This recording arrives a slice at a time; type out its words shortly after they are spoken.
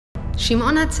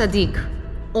Shimon HaTzadik,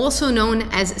 also known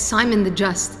as Shimon the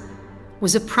Just,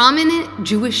 was a prominent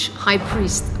Jewish high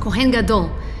priest, Kohen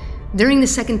Gadol, during the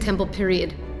Second Temple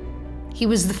period. He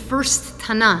was the first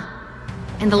Tanna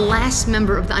and the last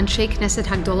member of the Anshei Knesses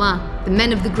Hagdolah, the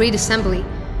men of the Great Assembly,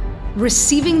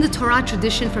 receiving the Torah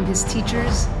tradition from his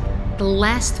teachers, the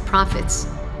last prophets,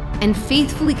 and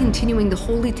faithfully continuing the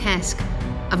holy task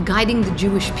of guiding the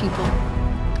Jewish people.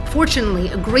 Fortunately,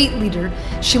 a great leader,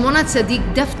 Shimon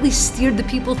HaTzadik deftly steered the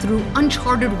people through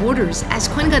uncharted waters. As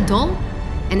Kohen Gadol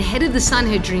and head of the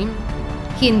Sanhedrin,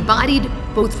 he embodied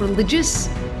both religious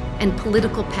and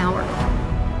political power.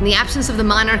 In the absence of the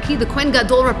monarchy, the Kohen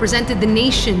Gadol represented the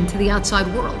nation to the outside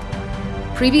world.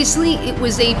 Previously, it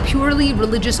was a purely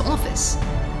religious office.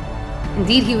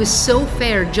 Indeed, he was so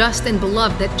fair, just, and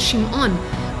beloved that Shimon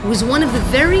was one of the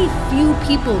very few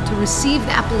people to receive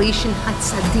the appellation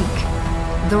HaTzadik,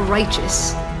 the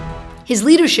righteous. His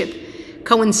leadership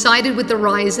coincided with the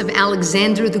rise of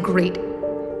Alexander the Great,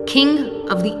 king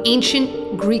of the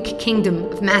ancient Greek kingdom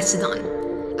of Macedon,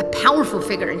 a powerful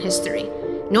figure in history,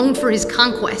 known for his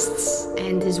conquests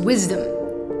and his wisdom.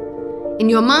 In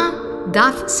Yomah,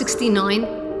 Daf 69,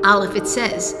 Aleph, it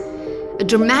says, a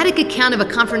dramatic account of a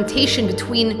confrontation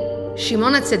between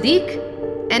Shimon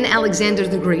HaTzadik and Alexander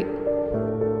the Great.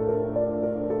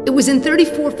 It was in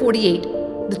 3448,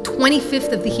 the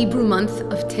 25th of the Hebrew month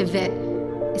of Tevet.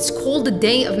 It's called the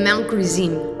Day of Mount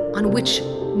Gerizim, on which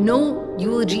no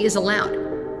eulogy is allowed,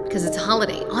 because it's a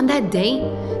holiday. On that day,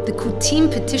 the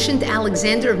Kutim petitioned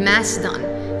Alexander of Macedon,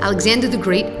 Alexander the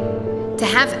Great, to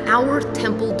have our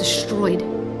temple destroyed,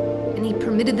 and he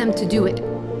permitted them to do it.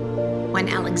 When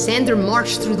Alexander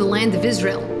marched through the land of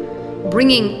Israel,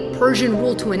 bringing Persian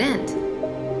rule to an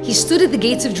end, he stood at the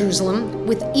gates of Jerusalem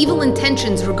with evil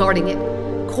intentions regarding it,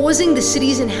 causing the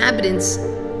city's inhabitants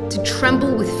to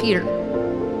tremble with fear.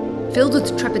 Filled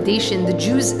with trepidation, the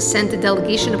Jews sent a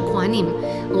delegation of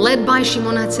Kohanim, led by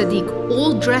Shimon HaTzadik,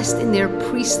 all dressed in their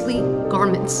priestly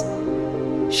garments.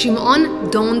 Shimon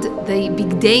donned the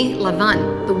Bigdei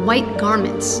Lavan, the white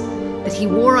garments that he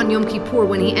wore on Yom Kippur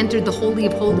when he entered the Holy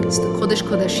of Holies, the Kodesh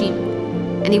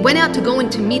Kodashim. And he went out to go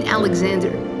and to meet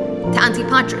Alexander, to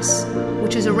Antipatris,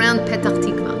 which is around Petach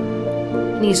Tikva.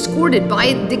 And he escorted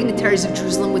by dignitaries of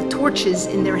Jerusalem with torches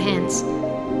in their hands.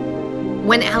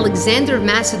 When Alexander of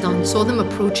Macedon saw them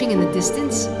approaching in the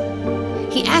distance,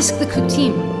 he asked the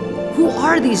Kutim, "Who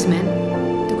are these men?"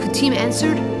 The Kutim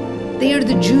answered, "They are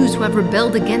the Jews who have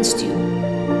rebelled against you."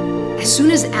 As soon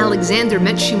as Alexander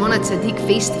met Shimon HaTzadik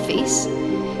face to face,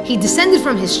 he descended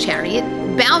from his chariot,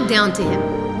 bowed down to him.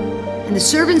 And the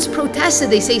servants protested.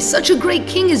 They say, "Such a great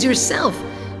king as yourself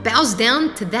bows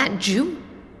down to that Jew?"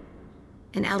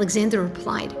 And Alexander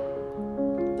replied,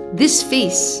 "This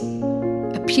face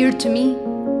appeared to me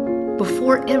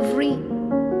before every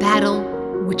battle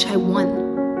which I won."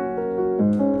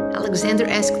 Alexander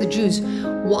asked the Jews,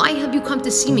 "Why have you come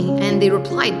to see me?" And they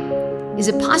replied, "Is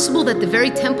it possible that the very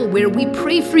temple where we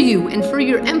pray for you and for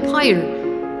your empire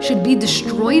should be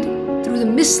destroyed through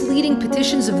the misleading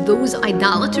petitions of those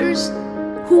idolaters?"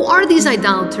 "Who are these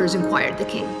idolaters?" inquired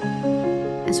the king.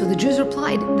 And so the Jews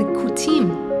replied, "The Kutim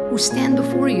who stand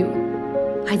before you.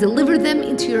 I deliver them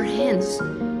into your hands.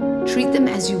 Treat them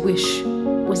as you wish,"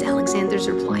 was Alexander's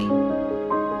reply.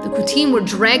 The Kutim were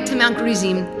dragged to Mount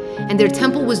Gerizim, and their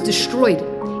temple was destroyed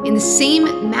in the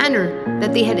same manner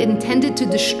that they had intended to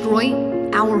destroy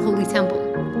our holy temple.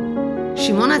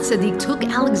 Shimon HaTzadik took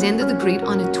Alexander the Great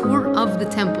on a tour of the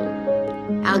temple.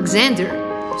 Alexander,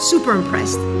 super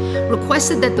impressed,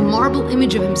 requested that the marble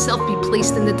image of himself be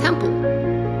placed in the temple.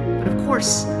 But of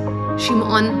course,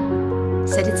 Shimon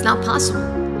said it's not possible,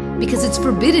 because it's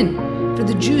forbidden for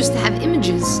the Jews to have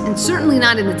images, and certainly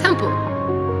not in the temple.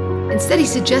 Instead, he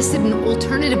suggested an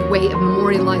alternative way of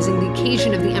memorializing the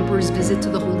occasion of the emperor's visit to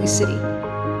the holy city.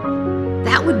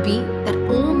 That would be that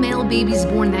all male babies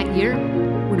born that year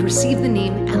would receive the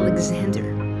name Alexander.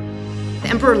 The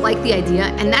emperor liked the idea,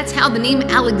 and that's how the name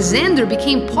Alexander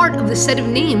became part of the set of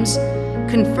names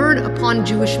conferred upon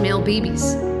Jewish male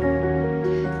babies.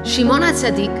 Shimon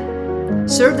HaTzadik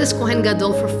served as Kohen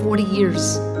Gadol for 40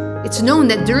 years. It's known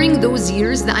that during those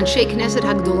years, the Anshei Knesses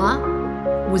Hagdolah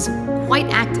was quite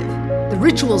active. The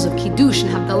rituals of Kiddush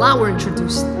and Havdalah were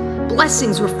introduced.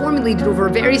 Blessings were formulated over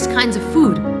various kinds of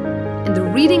food. And the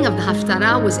reading of the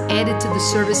Haftarah was added to the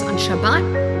service on Shabbat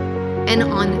and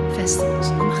on festivals,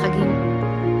 on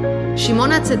Chagim.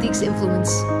 Shimon HaTzadik's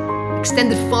influence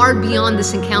extended far beyond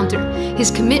this encounter.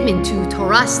 His commitment to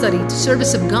Torah study, to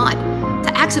service of God,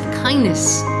 to acts of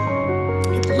kindness,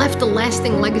 it left a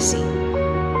lasting legacy,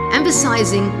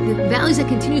 emphasizing the values that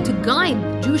continue to guide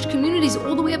Jewish communities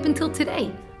all the way up until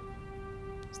today.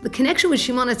 The connection with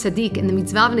Shimon HaTzadik and the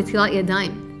mitzvah of Netillah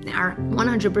Yadayim, our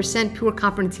 100% pure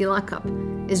copper Netillah cup,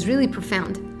 is really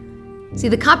profound. See,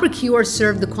 the copper kior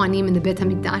served the Kohanim in the Beit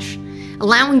HaMikdash,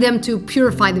 allowing them to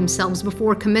purify themselves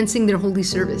before commencing their holy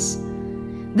service.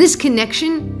 This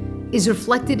connection is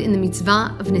reflected in the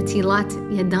mitzvah of Netilat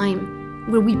Yadayim,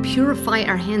 where we purify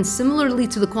our hands similarly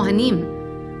to the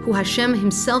Kohanim, who Hashem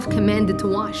himself commanded to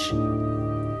wash.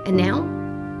 And now,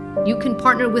 you can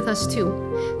partner with us too,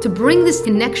 to bring this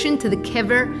connection to the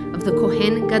kever of the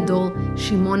Kohen Gadol,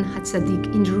 Shimon HaTzadik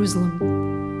in Jerusalem,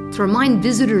 to remind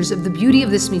visitors of the beauty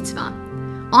of this mitzvah,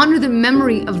 honor the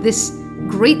memory of this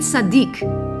great tzaddik,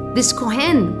 this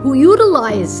Kohen who would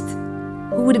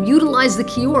have utilized the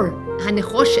kior,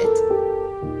 hanechoshet,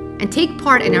 and take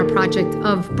part in our project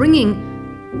of bringing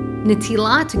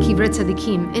Netillah to Kivrei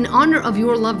Tzadikim in honor of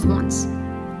your loved ones.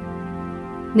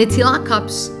 Netillah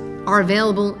cups are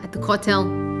available at the Kotel,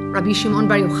 Rabbi Shimon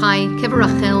Bar Yochai, Kever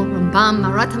Rachel, Rambam,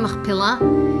 Marat HaMachpelah,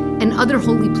 and other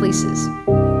holy places.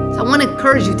 So I want to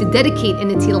encourage you to dedicate a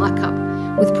Netillah cup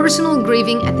with personal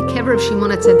engraving at the Kever of Shimon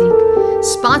HaTzadik.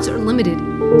 Spots are limited,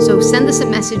 so send us a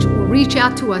message or reach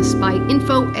out to us by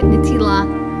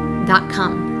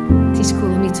info@netillah.com. Tizku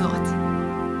l'mitzvot.